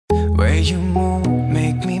way you move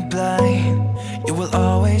make me blind. You will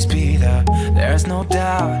always be there, there's no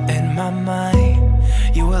doubt in my mind.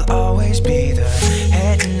 You will always be there,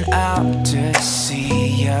 heading out to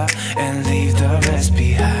see ya and leave the rest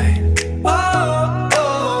behind. Oh,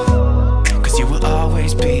 oh, 'cause you will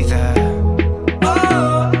always be there.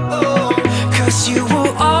 Oh, oh, 'cause you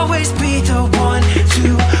will always be the one to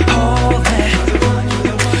hold me.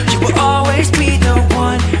 You will always be the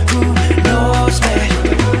one who knows me.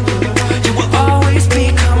 You will always be,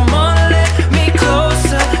 come on, let me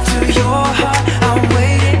closer to your heart. I'm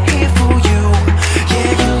waiting here for you.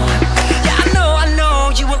 Yeah, I know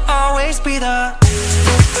you will always be the.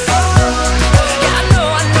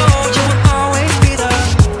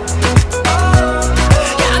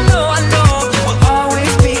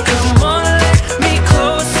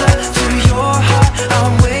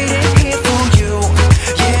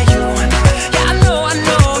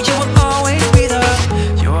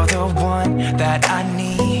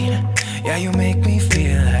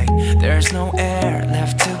 No air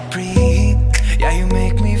left to breathe. Yeah, you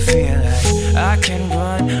make me feel like I can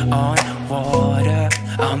run on water.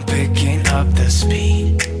 I'm picking up the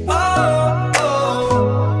speed. Oh,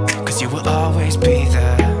 oh, 'cause you will always be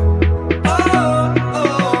there. Oh,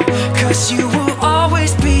 oh, 'cause you will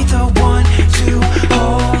always be the one to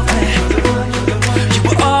hold me. You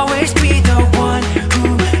will always be the one who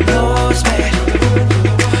knows me.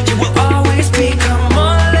 You will always be, come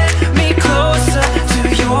on, let me closer to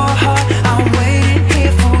your heart. I'm waiting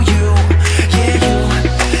here for you.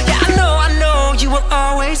 Yeah, I know you will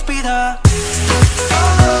always be the.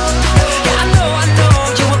 Yeah, I know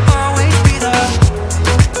you will always be the.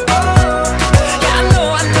 Yeah, I know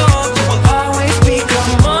you will always be.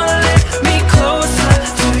 Come on, let me closer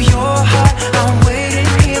to your heart. I'm waiting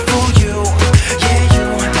here for you.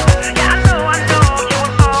 Yeah, I know you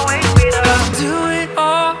will always be the. I'll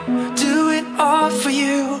do it all for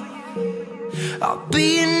you. I'll be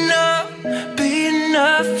enough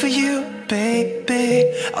for you, baby.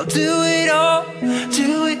 I'll do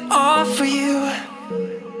it all for you.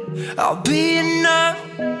 I'll be enough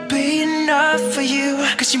for you.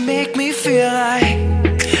 'Cause you make me feel like,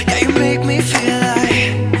 yeah, you make me feel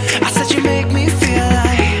like, I said you make me feel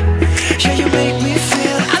like, yeah, you make me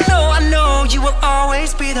feel. I know you will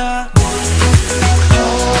always be the.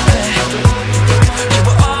 You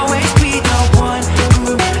will always be the one who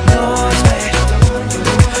knows me.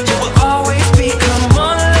 You will always be, come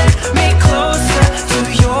on, let me closer to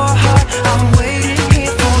your heart. I'm waiting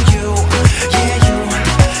here for you.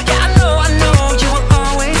 Yeah, I know you will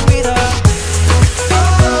always be the.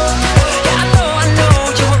 Yeah, I know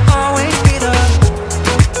you will always be the.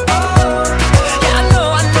 Yeah, I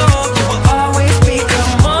know you will always be.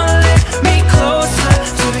 Come on, let me closer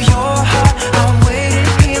to your heart. I'm waiting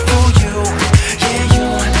here for you.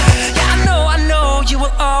 Yeah, I know you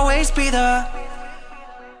will always be the.